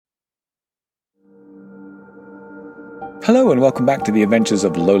Hello and welcome back to the adventures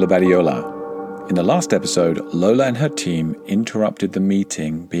of Lola Badiola. In the last episode, Lola and her team interrupted the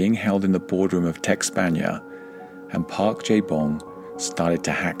meeting being held in the boardroom of Tech Spania, and Park Jae-bong started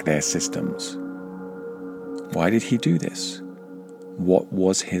to hack their systems. Why did he do this? What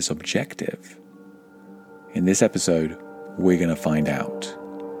was his objective? In this episode, we're going to find out.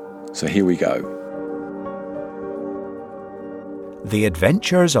 So here we go. The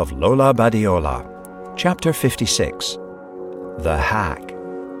Adventures of Lola Badiola, Chapter 56. The Hack.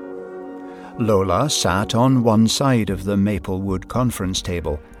 Lola sat on one side of the Maplewood conference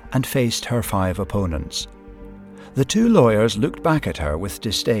table and faced her 5 opponents. The 2 lawyers looked back at her with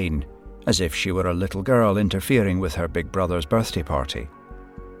disdain, as if she were a little girl interfering with her big brother's birthday party.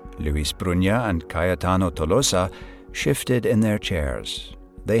 Luis Brunha and Cayetano Tolosa shifted in their chairs.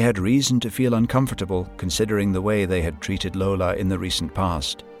 They had reason to feel uncomfortable considering the way they had treated Lola in the recent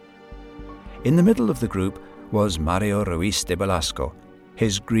past. In the middle of the group was Mario Ruiz de Velasco,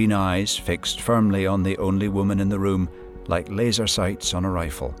 his green eyes fixed firmly on the only woman in the room, like laser sights on a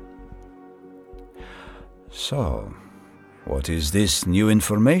rifle. "So, what is this new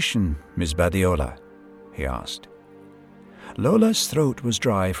information, Miss Badiola?" he asked. Lola's throat was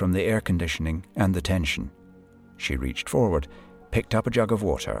dry from the air conditioning and the tension. She reached forward, picked up a jug of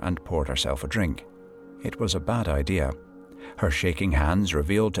water and poured herself a drink. It was a bad idea. Her shaking hands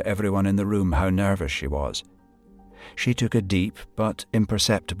revealed to everyone in the room how nervous she was. She took a deep but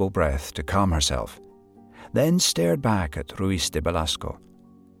imperceptible breath to calm herself, then stared back at Ruiz de Velasco.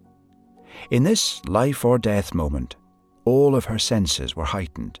 In this life-or-death moment, all of her senses were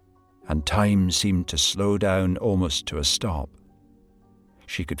heightened, and time seemed to slow down almost to a stop.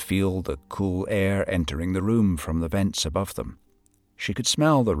 She could feel the cool air entering the room from the vents above them. She could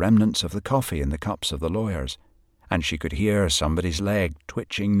smell the remnants of the coffee in the cups of the lawyers, and she could hear somebody's leg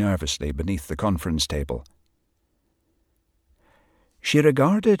twitching nervously beneath the conference table. She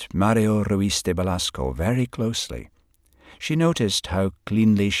regarded Mario Ruiz de Velasco very closely. She noticed how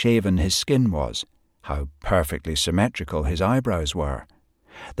cleanly shaven his skin was, how perfectly symmetrical his eyebrows were.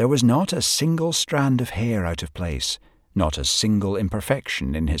 There was not a single strand of hair out of place, not a single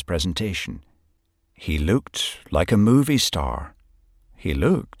imperfection in his presentation. He looked like a movie star. He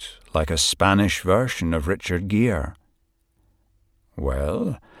looked like a Spanish version of Richard Gere.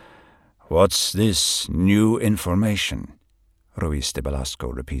 "Well, what's this new information?" Ruiz de Velasco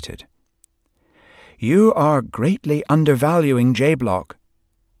repeated. "You are greatly undervaluing J-Block."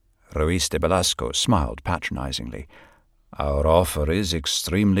 Ruiz de Velasco smiled patronizingly. "Our offer is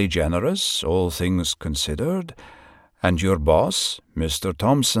extremely generous, all things considered, and your boss, Mr.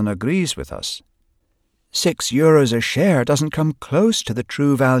 Thompson, agrees with us." €6 a share doesn't come close to the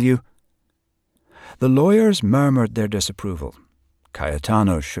true value." The lawyers murmured their disapproval.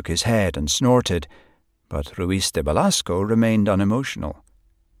 Cayetano shook his head and snorted, but Ruiz de Velasco remained unemotional.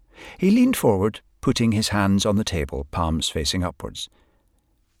 He leaned forward, putting his hands on the table, palms facing upwards.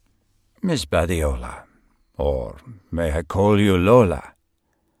 "Miss Badiola, or may I call you Lola?"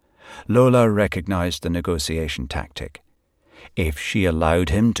 Lola recognized the negotiation tactic. If she allowed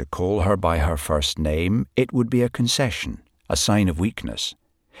him to call her by her first name, it would be a concession, a sign of weakness.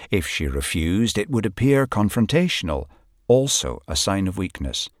 If she refused, it would appear confrontational, also a sign of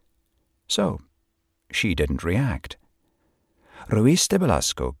weakness. So, she didn't react. Ruiz de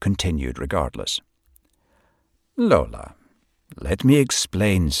Velasco continued regardless. "Lola, let me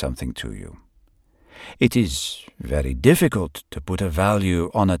explain something to you. It is very difficult to put a value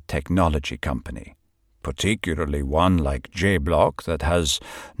on a technology company, particularly one like J-Block that has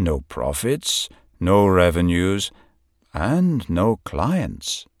no profits, no revenues, and no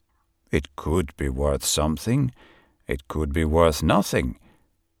clients. It could be worth something, it could be worth nothing,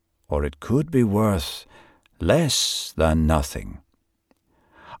 or it could be worth less than nothing.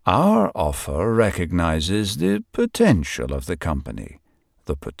 Our offer recognizes the potential of the company,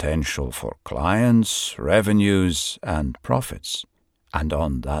 the potential for clients, revenues, and profits, and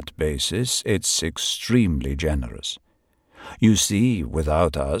on that basis it's extremely generous. You see,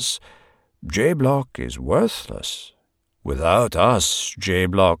 without us, J-Block is worthless. Without us,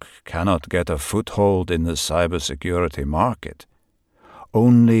 J-Block cannot get a foothold in the cybersecurity market.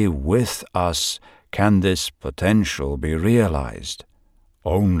 Only with us can this potential be realized.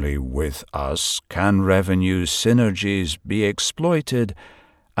 Only with us can revenue synergies be exploited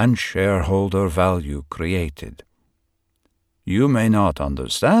and shareholder value created. You may not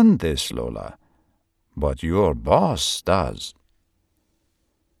understand this, Lola, but your boss does."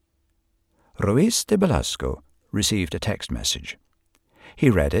 Ruiz de Velasco received a text message. He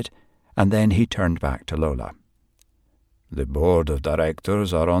read it, and then he turned back to Lola. "The board of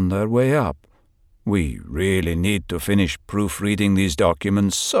directors are on their way up. We really need to finish proofreading these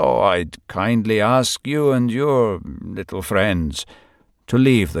documents, so I'd kindly ask you and your little friends to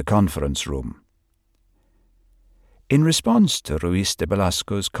leave the conference room." In response to Ruiz de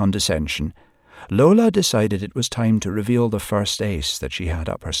Velasco's condescension, Lola decided it was time to reveal the first ace that she had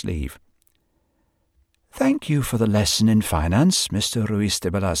up her sleeve. "Thank you for the lesson in finance, Mr. Ruiz de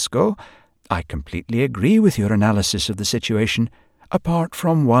Velasco. I completely agree with your analysis of the situation, apart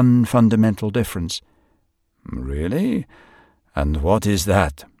from one fundamental difference." "Really? And what is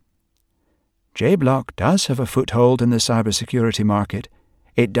that?" "J-Block does have a foothold in the cybersecurity market.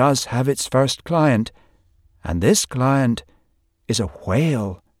 It does have its first client, and this client is a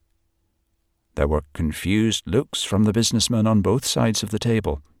whale." There were confused looks from the businessmen on both sides of the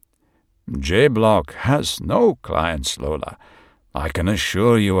table. "J-Block has no clients, Lola. I can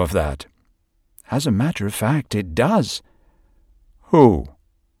assure you of that." "As a matter of fact, it does." "Who?"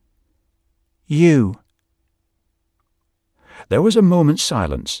 "You." There was a moment's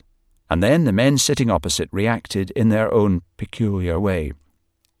silence, and then the men sitting opposite reacted in their own peculiar way.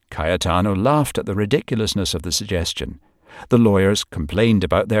 Cayetano laughed at the ridiculousness of the suggestion. The lawyers complained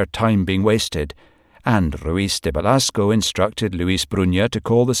about their time being wasted, and Ruiz de Velasco instructed Luis Brunha to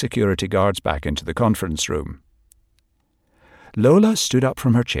call the security guards back into the conference room. Lola stood up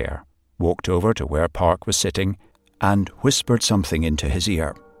from her chair, walked over to where Park was sitting, and whispered something into his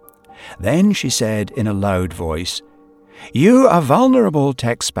ear. Then she said in a loud voice, "You are vulnerable,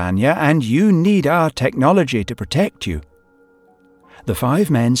 TechSpania, and you need our technology to protect you." The 5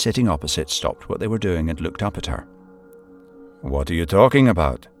 men sitting opposite stopped what they were doing and looked up at her. "What are you talking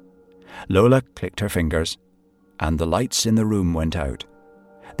about?" Lola clicked her fingers, and the lights in the room went out.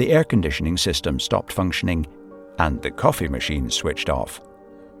 The air conditioning system stopped functioning, and the coffee machine switched off.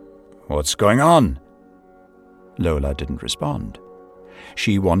 "What's going on?" Lola didn't respond.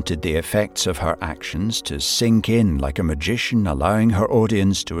 She wanted the effects of her actions to sink in like a magician allowing her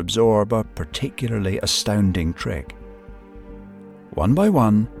audience to absorb a particularly astounding trick. One by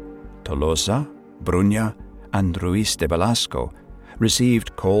one, Tolosa, Brunha, and Ruiz de Velasco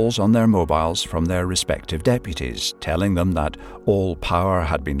received calls on their mobiles from their respective deputies, telling them that all power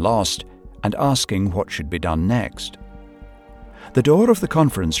had been lost and asking what should be done next. The door of the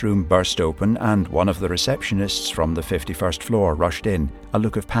conference room burst open, and one of the receptionists from the 51st floor rushed in, a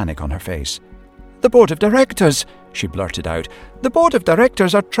look of panic on her face. "The board of directors!" she blurted out. "The board of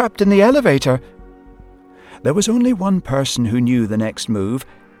directors are trapped in the elevator!" There was only one person who knew the next move.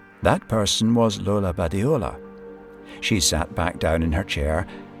 That person was Lola Badiola. She sat back down in her chair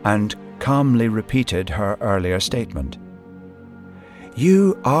and calmly repeated her earlier statement.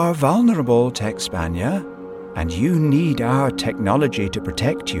 "You are vulnerable, TechSpania, and you need our technology to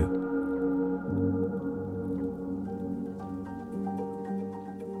protect you."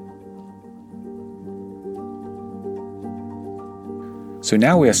 So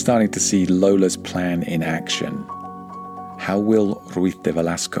now we are starting to see Lola's plan in action. How will Ruiz de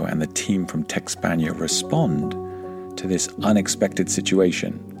Velasco and the team from TechSpania respond to this unexpected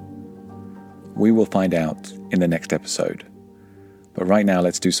situation? We will find out in the next episode. But right now,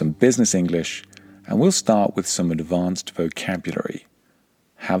 let's do some business English, and we'll start with some advanced vocabulary.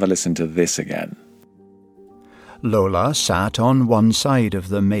 Have a listen to this again. Lola sat on one side of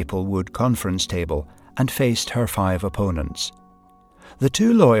the Maplewood conference table and faced her 5 opponents. The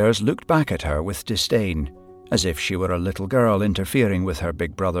 2 lawyers looked back at her with disdain, as if she were a little girl interfering with her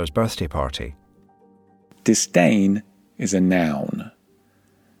big brother's birthday party. Disdain is a noun.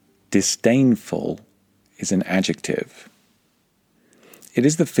 Disdainful is an adjective. It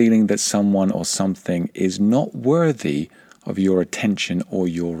is the feeling that someone or something is not worthy of your attention or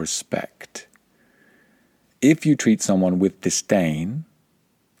your respect. If you treat someone with disdain,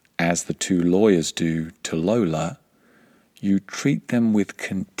 as the 2 lawyers do to Lola, you treat them with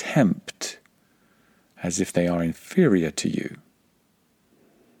contempt, as if they are inferior to you.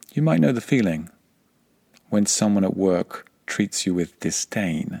 You might know the feeling when someone at work treats you with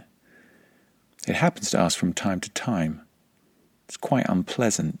disdain. It happens to us from time to time. It's quite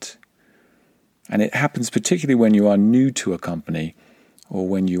unpleasant. And it happens particularly when you are new to a company or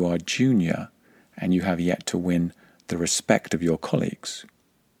when you are junior and you have yet to win the respect of your colleagues.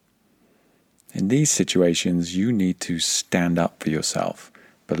 In these situations, you need to stand up for yourself,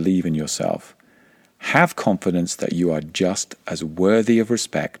 believe in yourself, have confidence that you are just as worthy of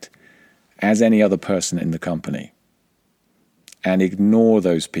respect as any other person in the company. And ignore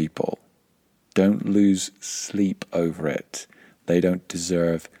those people. Don't lose sleep over it. They don't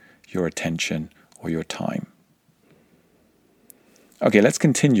deserve your attention or your time. Okay, let's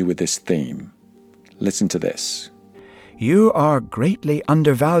continue with this theme. Listen to this. "You are greatly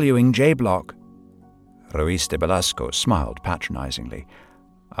undervaluing J-Block. Ruiz de Velasco smiled patronizingly.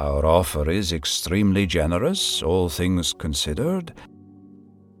 "Our offer is extremely generous, all things considered."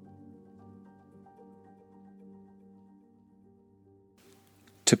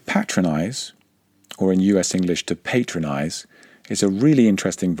 To patronize, or in US English to patronize, is a really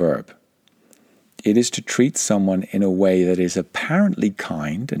interesting verb. It is to treat someone in a way that is apparently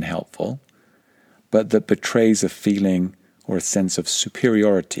kind and helpful, but that betrays a feeling or a sense of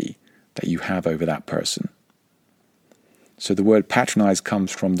superiority that you have over that person. So the word patronize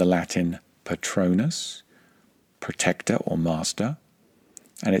comes from the Latin patronus, protector or master,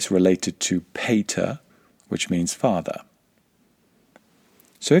 and it's related to pater, which means father.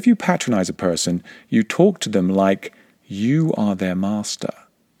 So if you patronize a person, you talk to them like you are their master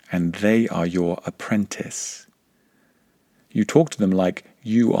and they are your apprentice. You talk to them like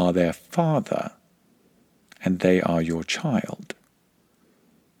you are their father and they are your child.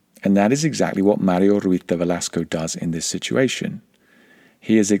 And that is exactly what Mario Ruiz de Velasco does in this situation.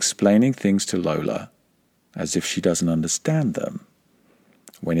 He is explaining things to Lola as if she doesn't understand them,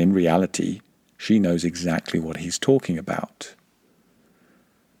 when in reality she knows exactly what he's talking about.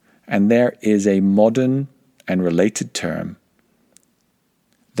 And there is a modern and related term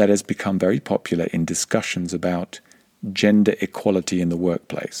that has become very popular in discussions about gender equality in the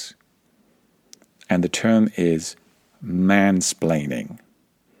workplace. And the term is mansplaining,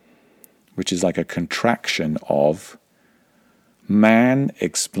 which is like a contraction of man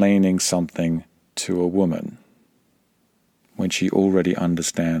explaining something to a woman when she already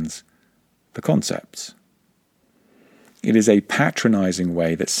understands the concepts. It is a patronizing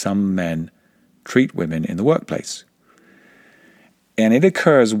way that some men treat women in the workplace. And it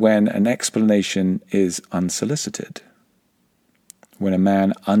occurs when an explanation is unsolicited, when a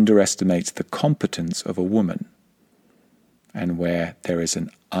man underestimates the competence of a woman, and where there is an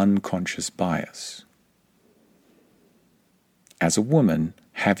unconscious bias. As a woman,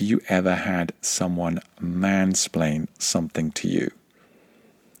 have you ever had someone mansplain something to you?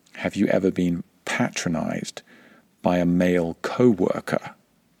 Have you ever been patronized by a male co-worker?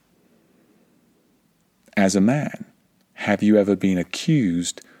 As a man, have you ever been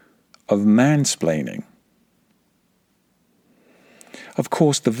accused of mansplaining? Of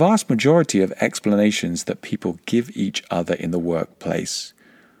course, the vast majority of explanations that people give each other in the workplace,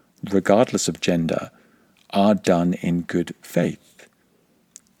 regardless of gender, are done in good faith.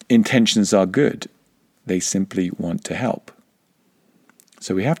 Intentions are good. They simply want to help.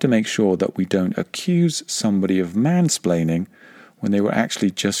 So we have to make sure that we don't accuse somebody of mansplaining when they were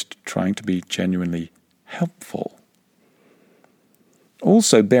actually just trying to be genuinely helpful.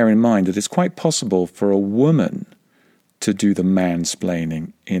 Also bear in mind that it's quite possible for a woman to do the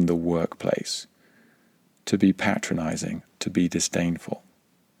mansplaining in the workplace, to be patronizing, to be disdainful.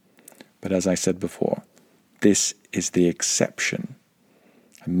 But as I said before, this is the exception.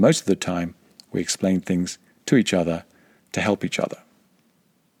 And most of the time, we explain things to each other to help each other.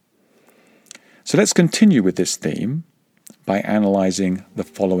 So let's continue with this theme by analyzing the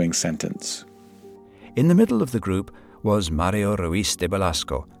following sentence. In the middle of the group was Mario Ruiz de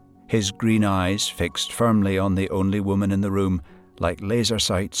Velasco, his green eyes fixed firmly on the only woman in the room, like laser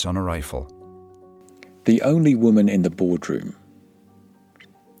sights on a rifle. The only woman in the boardroom.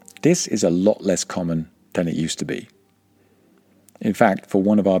 This is a lot less common than it used to be. In fact, for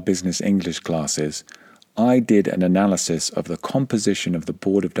one of our business English classes, I did an analysis of the composition of the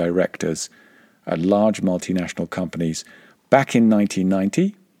board of directors at large multinational companies back in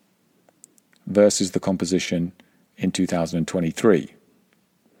 1990 versus the composition in 2023.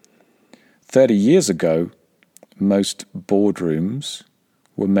 30 years ago, most boardrooms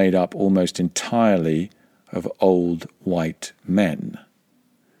were made up almost entirely of old white men.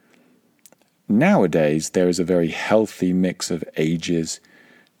 Nowadays, there is a very healthy mix of ages,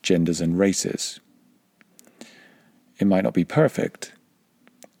 genders, and races. It might not be perfect,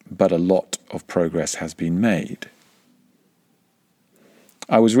 but a lot of progress has been made.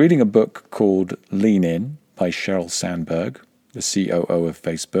 I was reading a book called Lean In by Sheryl Sandberg, the COO of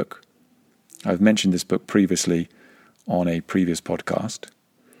Facebook. I've mentioned this book previously on a previous podcast.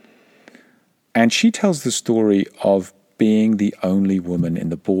 And she tells the story of being the only woman in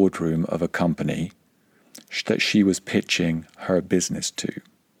the boardroom of a company that she was pitching her business to.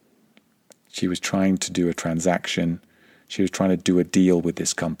 She was trying to do a transaction. She was trying to do a deal with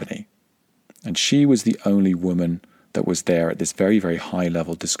this company. And she was the only woman that was there at this very, very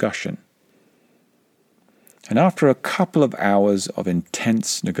high-level discussion. And after a couple of hours of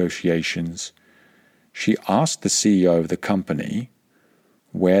intense negotiations, she asked the CEO of the company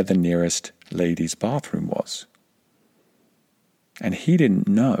where the nearest ladies' bathroom was. And he didn't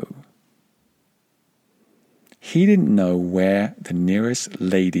know. He didn't know where the nearest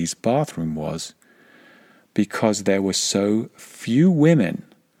ladies' bathroom was because there were so few women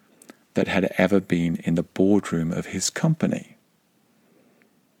that had ever been in the boardroom of his company.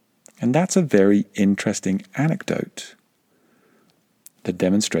 And that's a very interesting anecdote that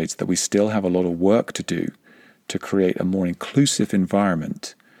demonstrates that we still have a lot of work to do to create a more inclusive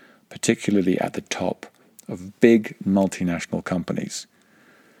environment, particularly at the top of big multinational companies.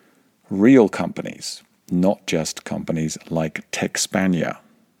 Real companies, not just companies like Texpania.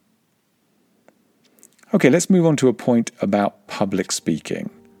 Okay, let's move on to a point about public speaking.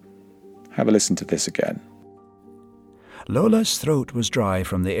 Have a listen to this again. Lola's throat was dry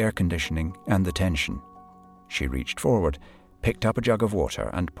from the air conditioning and the tension. She reached forward, picked up a jug of water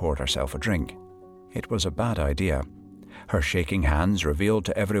and poured herself a drink. It was a bad idea. Her shaking hands revealed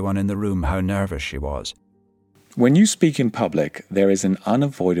to everyone in the room how nervous she was. When you speak in public, there is an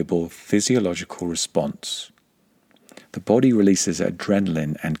unavoidable physiological response. The body releases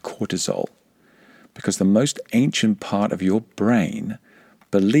adrenaline and cortisol because the most ancient part of your brain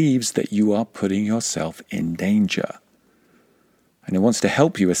believes that you are putting yourself in danger, and it wants to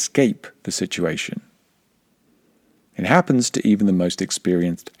help you escape the situation. It happens to even the most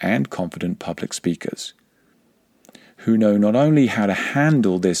experienced and confident public speakers, who know not only how to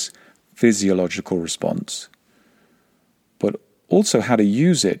handle this physiological response, but also how to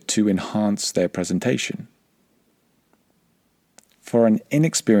use it to enhance their presentation. For an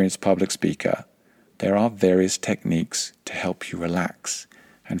inexperienced public speaker, there are various techniques to help you relax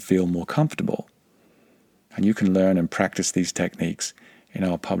and feel more comfortable. And you can learn and practice these techniques in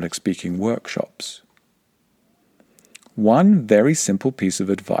our public speaking workshops. One very simple piece of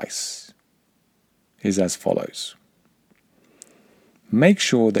advice is as follows. Make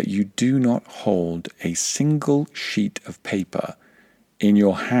sure that you do not hold a single sheet of paper in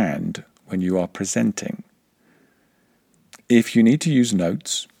your hand when you are presenting. If you need to use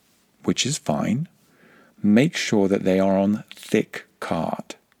notes, which is fine, make sure that they are on thick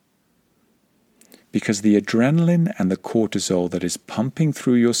card. Because the adrenaline and the cortisol that is pumping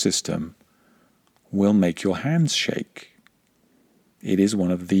through your system will make your hands shake. It is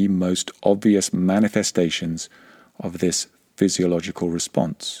one of the most obvious manifestations of this physiological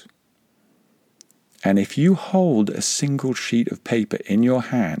response. And if you hold a single sheet of paper in your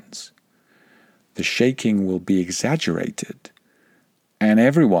hands, the shaking will be exaggerated, and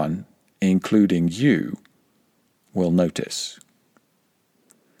everyone, including you, will notice.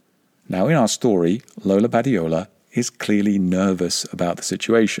 Now, in our story, Lola Badiola is clearly nervous about the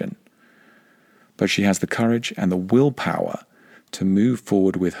situation, but she has the courage and the willpower to move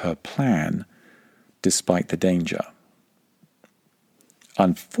forward with her plan despite the danger.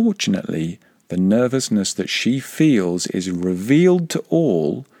 Unfortunately, the nervousness that she feels is revealed to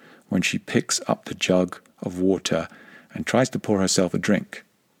all when she picks up the jug of water and tries to pour herself a drink.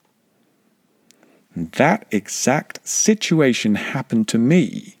 And that exact situation happened to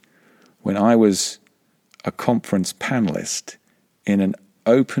me when I was a conference panelist in an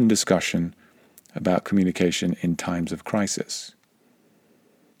open discussion about communication in times of crisis.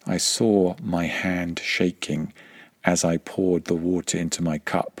 I saw my hand shaking as I poured the water into my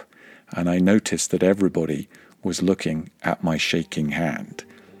cup, and I noticed that everybody was looking at my shaking hand.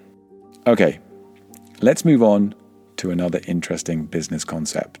 Okay, let's move on to another interesting business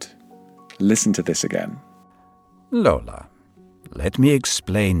concept. Listen to this again. Lola, let me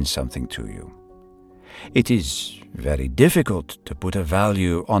explain something to you. It is very difficult to put a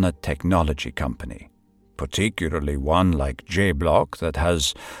value on a technology company, particularly one like J-Block that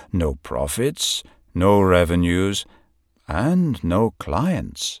has no profits, no revenues, and no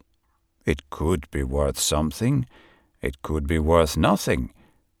clients. It could be worth something, it could be worth nothing,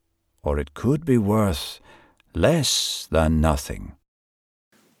 or it could be worth less than nothing.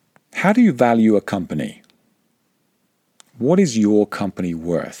 How do you value a company? What is your company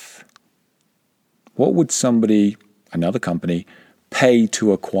worth? What would another company, pay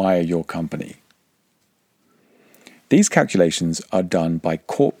to acquire your company? These calculations are done by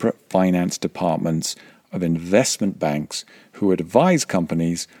corporate finance departments of investment banks who advise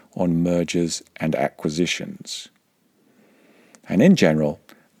companies on mergers and acquisitions. And in general,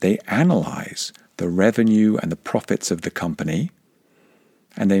 they analyze the revenue and the profits of the company,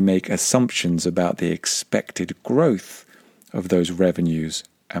 and they make assumptions about the expected growth of those revenues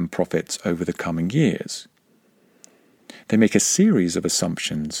and profits over the coming years. They make a series of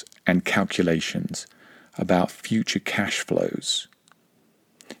assumptions and calculations about future cash flows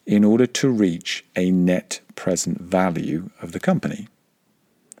in order to reach a net present value of the company,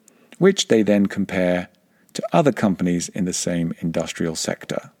 which they then compare to other companies in the same industrial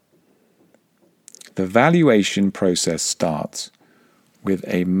sector. The valuation process starts with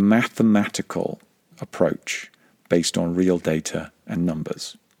a mathematical approach based on real data and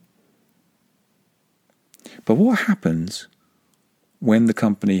numbers. But what happens when the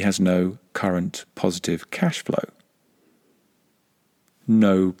company has no current positive cash flow,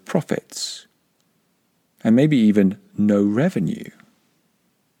 no profits, and maybe even no revenue?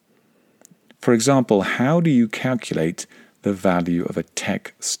 For example, how do you calculate the value of a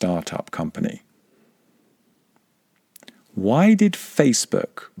tech startup company? Why did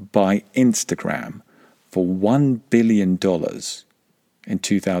Facebook buy Instagram for $1 billion in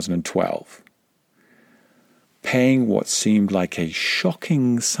 2012, paying what seemed like a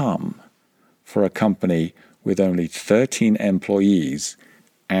shocking sum for a company with only 13 employees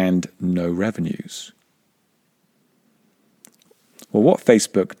and no revenues? Well, what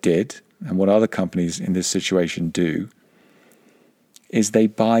Facebook did, and what other companies in this situation do, is they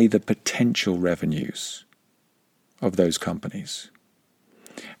buy the potential revenues of those companies.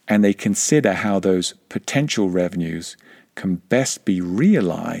 And they consider how those potential revenues can best be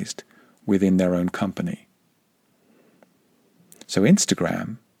realized within their own company. So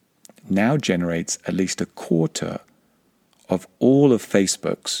Instagram now generates at least a quarter of all of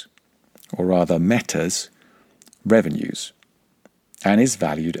Facebook's, or rather Meta's, revenues, and is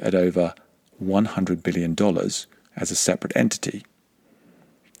valued at over $100 billion as a separate entity.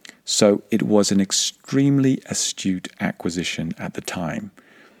 So it was an extremely astute acquisition at the time,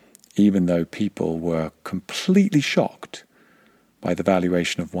 even though people were completely shocked by the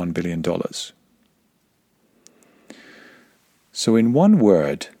valuation of $1 billion. So in one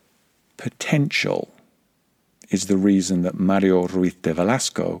word, potential is the reason that Mario Ruiz de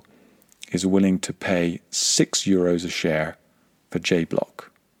Velasco is willing to pay €6 a share for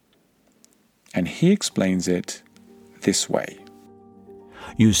J-Block. And he explains it this way.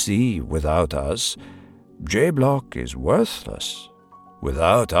 You see, without us, J-Block is worthless.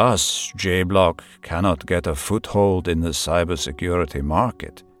 Without us, J-Block cannot get a foothold in the cybersecurity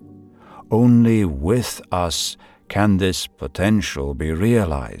market. Only with us can this potential be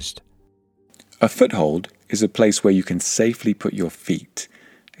realized. A foothold is a place where you can safely put your feet,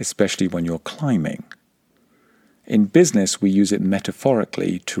 especially when you're climbing. In business, we use it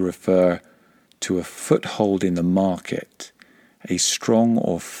metaphorically to refer to a foothold in the market, a strong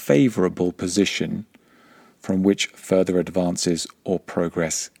or favorable position from which further advances or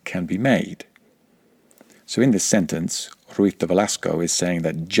progress can be made. So in this sentence, Ruiz de Velasco is saying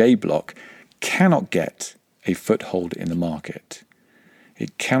that J-Block cannot get a foothold in the market.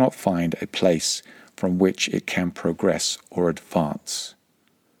 It cannot find a place from which it can progress or advance.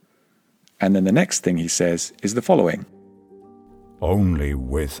 And then the next thing he says is the following. Only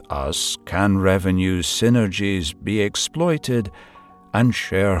with us can revenue synergies be exploited and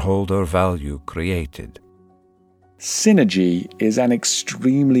shareholder value created. Synergy is an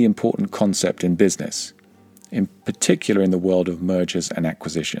extremely important concept in business, in particular in the world of mergers and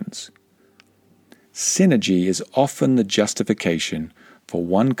acquisitions. Synergy is often the justification for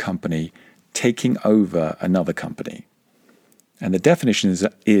one company taking over another company. And the definition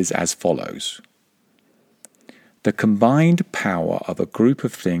is as follows. The combined power of a group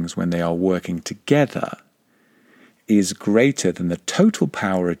of things when they are working together is greater than the total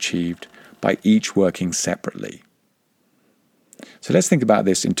power achieved by each working separately. So let's think about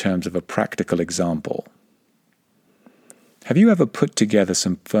this in terms of a practical example. Have you ever put together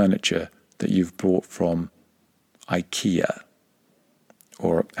some furniture that you've bought from IKEA,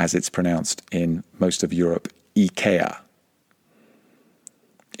 or as it's pronounced in most of Europe, IKEA?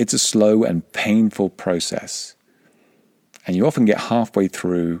 It's a slow and painful process, and you often get halfway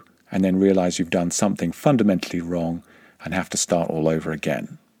through and then realize you've done something fundamentally wrong and have to start all over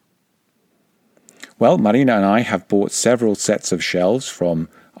again. Well, Marina and I have bought several sets of shelves from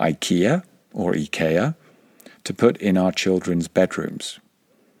IKEA or IKEA to put in our children's bedrooms.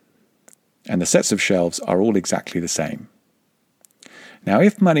 And the sets of shelves are all exactly the same. Now,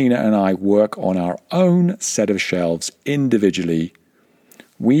 if Marina and I work on our own set of shelves individually,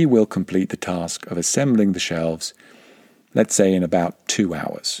 we will complete the task of assembling the shelves, let's say in about 2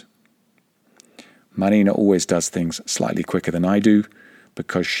 hours. Marina always does things slightly quicker than I do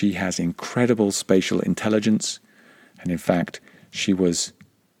because she has incredible spatial intelligence, and in fact, she was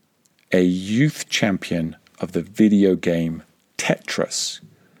a youth champion of the video game Tetris,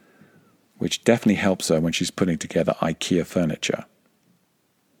 which definitely helps her when she's putting together IKEA furniture.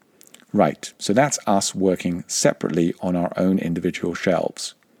 Right, so that's us working separately on our own individual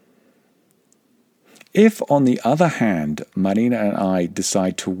shelves. If, on the other hand, Marina and I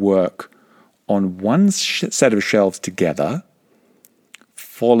decide to work on one set of shelves together,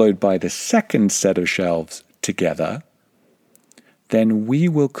 followed by the second set of shelves together, then we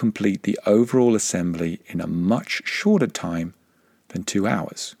will complete the overall assembly in a much shorter time than 2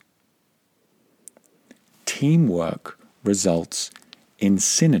 hours. Teamwork results in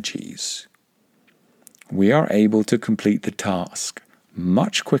synergies. We are able to complete the task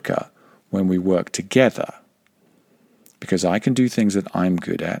much quicker when we work together, because I can do things that I'm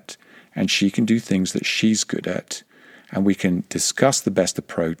good at, and she can do things that she's good at, and we can discuss the best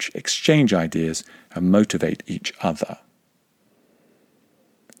approach, exchange ideas, and motivate each other.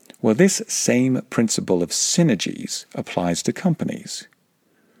 Well, this same principle of synergies applies to companies.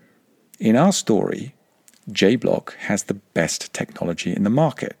 In our story, J-Block has the best technology in the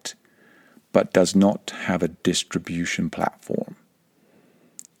market, but does not have a distribution platform.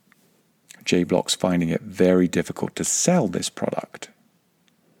 J-Block's finding it very difficult to sell this product.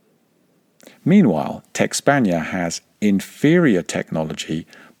 Meanwhile, Techspania has inferior technology,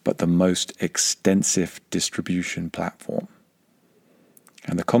 but the most extensive distribution platform.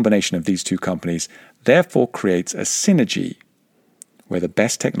 And the combination of these two companies therefore creates a synergy where the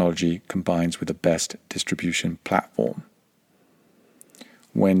best technology combines with the best distribution platform.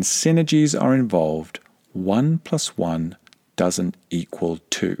 When synergies are involved, 1 + 1 doesn't equal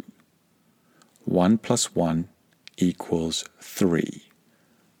 2. 1 + 1 equals 3.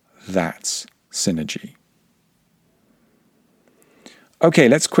 That's synergy. Okay,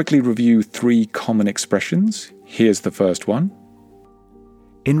 let's quickly review 3 common expressions. Here's the first one.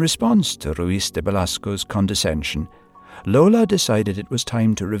 In response to Ruiz de Velasco's condescension, Lola decided it was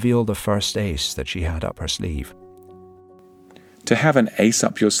time to reveal the first ace that she had up her sleeve. To have an ace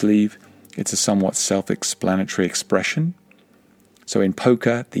up your sleeve, it's a somewhat self-explanatory expression. So in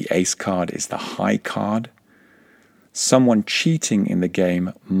poker, the ace card is the high card. Someone cheating in the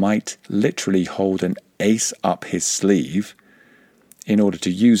game might literally hold an ace up his sleeve in order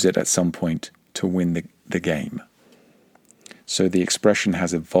to use it at some point to win the game. So the expression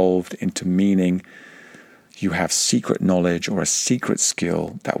has evolved into meaning you have secret knowledge or a secret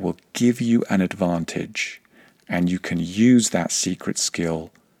skill that will give you an advantage, and you can use that secret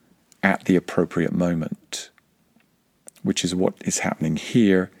skill at the appropriate moment, which is what is happening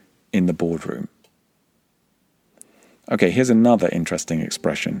here in the boardroom. Okay, here's another interesting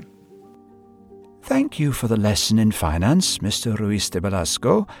expression. Thank you for the lesson in finance, Mr. Ruiz de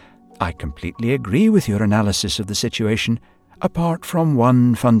Velasco. I completely agree with your analysis of the situation, apart from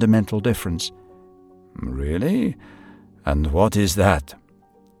one fundamental difference. Really? And what is that?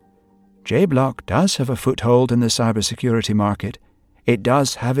 J-Block does have a foothold in the cybersecurity market. It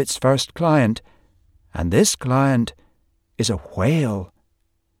does have its first client, and this client is a whale.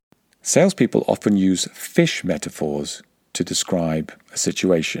 Salespeople often use fish metaphors to describe a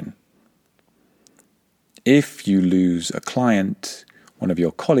situation. If you lose a client, one of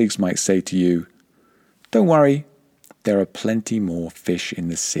your colleagues might say to you, "Don't worry, there are plenty more fish in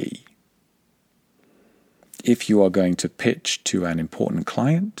the sea." If you are going to pitch to an important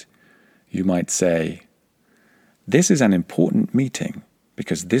client, you might say, "This is an important meeting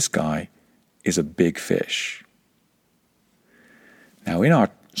because this guy is a big fish." Now, in our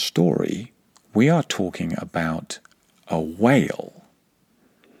story, we are talking about a whale.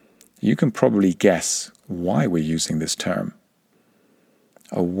 You can probably guess why we're using this term.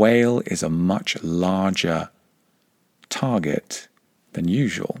 A whale is a much larger target than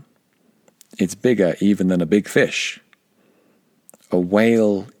usual. It's bigger even than a big fish. A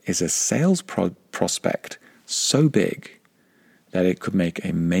whale is a sales prospect so big that it could make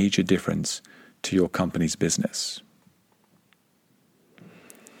a major difference to your company's business.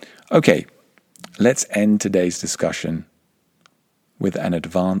 Okay, let's end today's discussion with an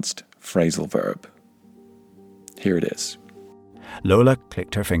advanced phrasal verb. Here it is. Lola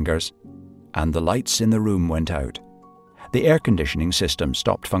clicked her fingers, and the lights in the room went out. The air conditioning system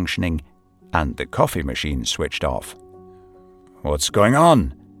stopped functioning, and the coffee machine switched off. What's going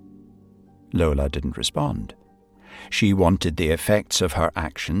on? Lola didn't respond. She wanted the effects of her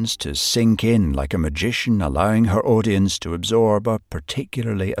actions to sink in like a magician, allowing her audience to absorb a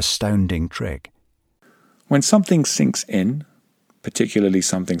particularly astounding trick. When something sinks in, particularly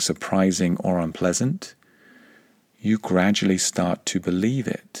something surprising or unpleasant, you gradually start to believe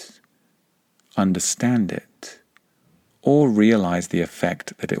it, understand it, or realize the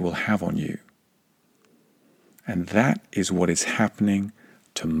effect that it will have on you. And that is what is happening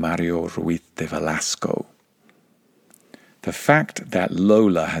to Mario Ruiz de Velasco. The fact that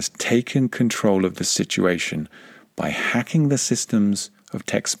Lola has taken control of the situation by hacking the systems of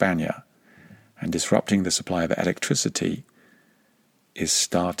Techspania and disrupting the supply of electricity is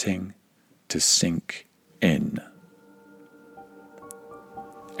starting to sink in.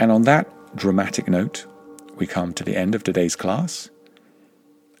 And on that dramatic note, we come to the end of today's class.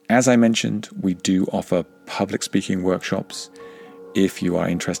 As I mentioned, we do offer public speaking workshops. If you are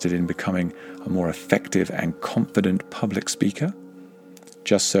interested in becoming a more effective and confident public speaker,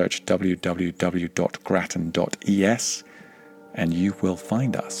 just search www.grattan.es and you will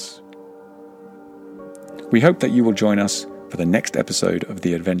find us. We hope that you will join us for the next episode of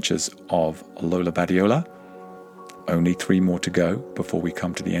The Adventures of Lola Badiola. Only 3 more to go before we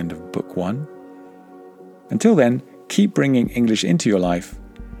come to the end of Book 1. Until then, keep bringing English into your life.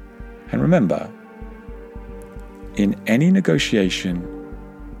 And remember, in any negotiation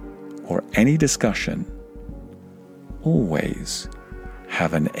or any discussion, always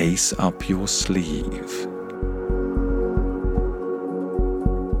have an ace up your sleeve.